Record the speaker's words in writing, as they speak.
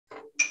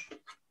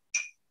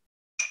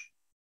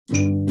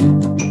In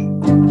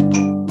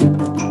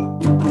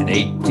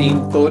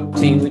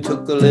 1814 we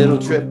took a little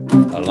trip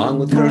along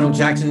with Colonel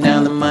Jackson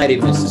down the mighty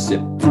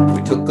Mississippi.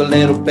 We took a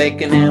little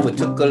bacon and we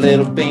took a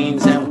little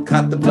beans, and we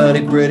caught the bloody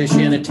British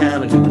in a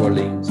town of New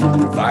Orleans.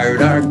 We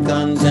fired our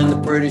guns and the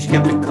British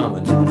kept it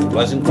coming. It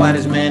wasn't quite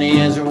as many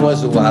as there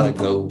was a while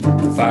ago.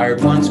 We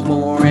fired once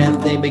more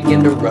and they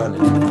began to run it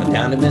on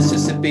down to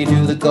Mississippi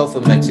to the Gulf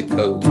of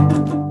Mexico.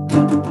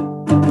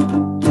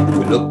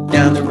 We looked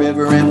down the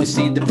river and we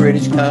see the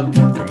British come.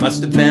 There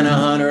must have been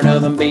 100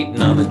 of them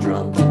beating on the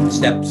drum. They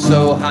stepped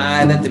so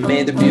high that they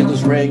made the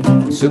bugles ring.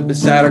 We stood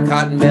beside our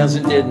cotton bales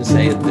and didn't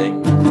say a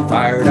thing. We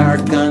fired our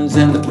guns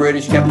and the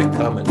British kept it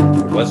coming.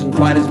 There wasn't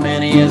quite as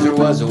many as there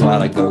was a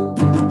while ago.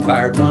 We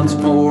fired once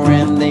more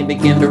and they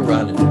began to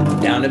run it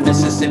down to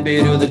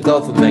Mississippi to the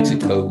Gulf of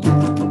Mexico.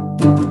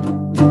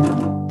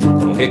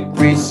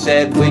 Hickory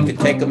said we could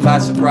take them by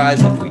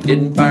surprise if we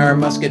didn't fire a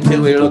musket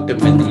till we looked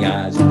them in the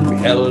eyes. We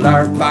held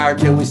our fire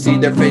till we see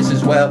their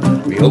faces well.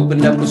 We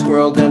opened up with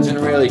squirrel guns and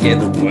really gave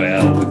them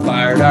well. We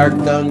fired our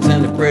guns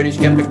and the British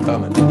kept it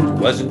coming. There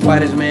wasn't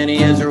quite as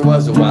many as there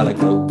was a while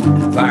ago.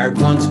 We fired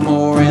once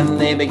more and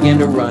they began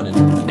to run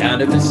it down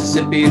to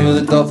Mississippi to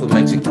the Gulf of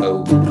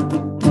Mexico.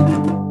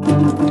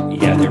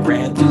 Yeah, they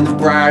ran through the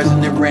briars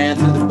and they ran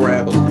through the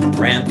brambles,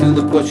 ran through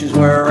the bushes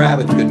where a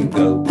rabbit couldn't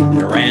go.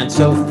 They ran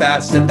so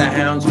fast that the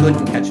hounds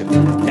couldn't catch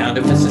them, down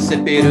to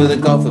Mississippi to the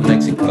Gulf of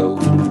Mexico.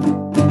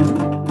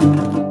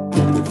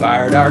 We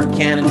fired our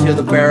cannon till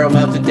the barrel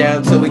melted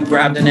down, so we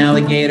grabbed an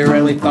alligator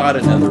and we fought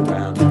another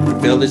round.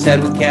 We filled his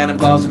head with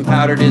cannonballs and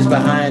powdered his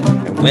behind,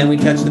 and when we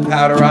touched the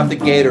powder off, the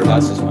gator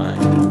lost his mind.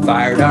 We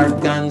fired our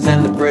guns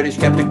and the British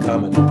kept it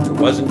coming. There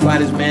wasn't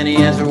quite as many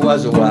as there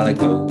was a while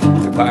ago.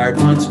 We fired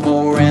once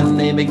more and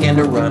they began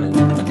to run it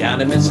down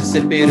to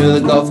Mississippi to the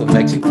Gulf of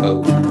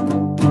Mexico.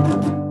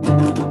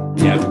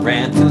 Yeah, we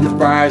ran through the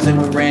briars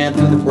and we ran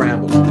through the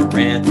brambles. We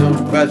ran through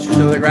the bushes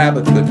so the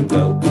rabbit couldn't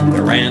go. We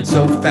ran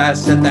so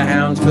fast that the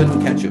hounds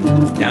couldn't catch him,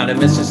 down to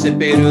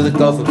Mississippi to the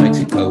Gulf of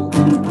Mexico.